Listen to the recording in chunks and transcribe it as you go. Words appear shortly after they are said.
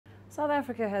South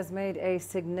Africa has made a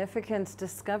significant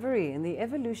discovery in the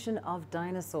evolution of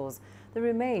dinosaurs. The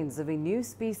remains of a new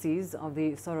species of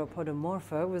the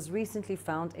Sor-a-Pod-a-Mor-fa was recently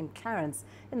found in Clarens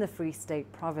in the Free State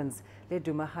province.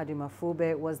 Ledumahadi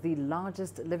Mafube was the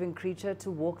largest living creature to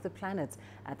walk the planet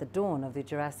at the dawn of the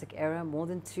Jurassic era more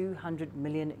than 200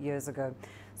 million years ago.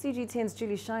 CGTN's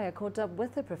Scheier caught up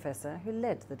with the professor who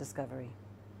led the discovery.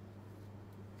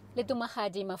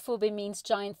 Ledumahadi Mafube means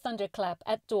giant thunderclap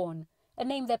at dawn, a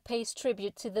name that pays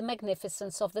tribute to the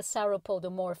magnificence of the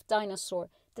Sor-a-Pod-a-Mor-fa dinosaur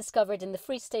discovered in the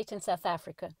Free State in South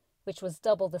Africa, which was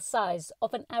double the size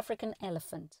of an African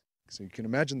elephant. So you can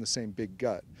imagine the same big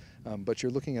gut, but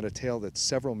you're looking at a tail that's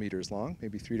several meters long,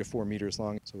 maybe 3 to 4 meters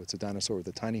long. So it's a dinosaur with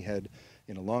a tiny head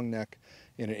and a long neck,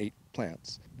 and it ate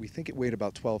plants. We think it weighed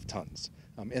about 12 tons,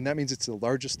 and that means it's the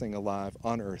largest thing alive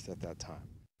on Earth at that time.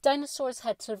 Dinosaurs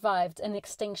had survived an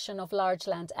extinction of large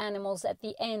land animals at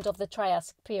the end of the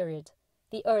Triassic period.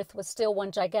 The Earth was still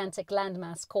one gigantic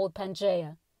landmass called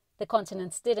Pangaea. The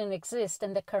continents didn't exist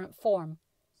in their current form,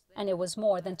 and it was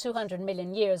more than 200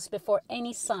 million years before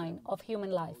any sign of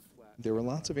human life. There were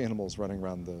lots of animals running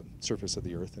around the surface of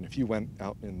the Earth, and if you went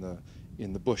out in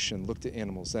the bush and looked at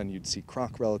animals, then you'd see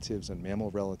croc relatives and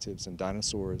mammal relatives and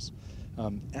dinosaurs.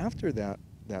 After that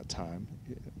time,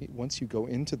 once you go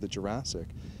into the Jurassic,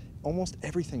 almost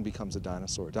everything becomes a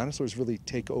dinosaur. Dinosaurs really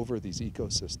take over these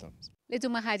ecosystems.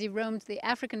 Ledumahadi roamed the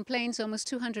African plains almost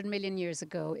 200 million years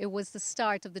ago. It was the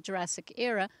start of the Jurassic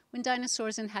era when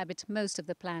dinosaurs inhabit most of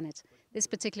the planet. This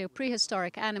particular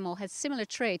prehistoric animal has similar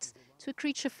traits to a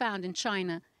creature found in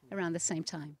China around the same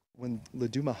time. When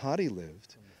Ledumahadi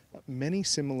lived, many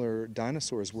similar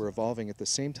dinosaurs were evolving at the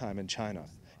same time in China.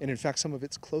 And in fact, some of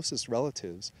its closest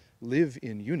relatives lived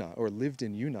in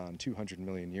Yunnan 200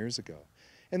 million years ago.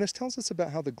 And this tells us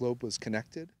about how the globe was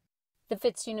connected. The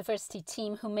Wits University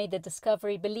team who made the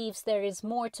discovery believes there is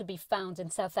more to be found in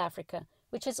South Africa,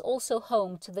 which is also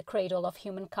home to the cradle of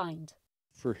humankind.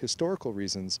 For historical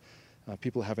reasons,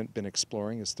 people haven't been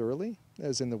exploring as thoroughly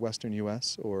as in the Western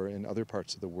U.S. or in other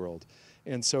parts of the world.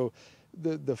 And so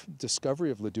the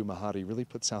discovery of Ledumahadi really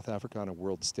puts South Africa on a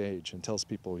world stage and tells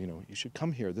people, you should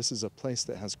come here. This is a place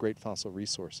that has great fossil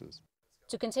resources.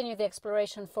 To continue the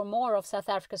exploration for more of South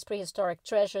Africa's prehistoric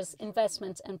treasures,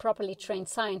 investment and properly trained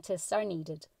scientists are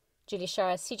needed.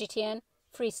 Scheier, CGTN,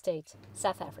 Free State,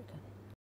 South Africa.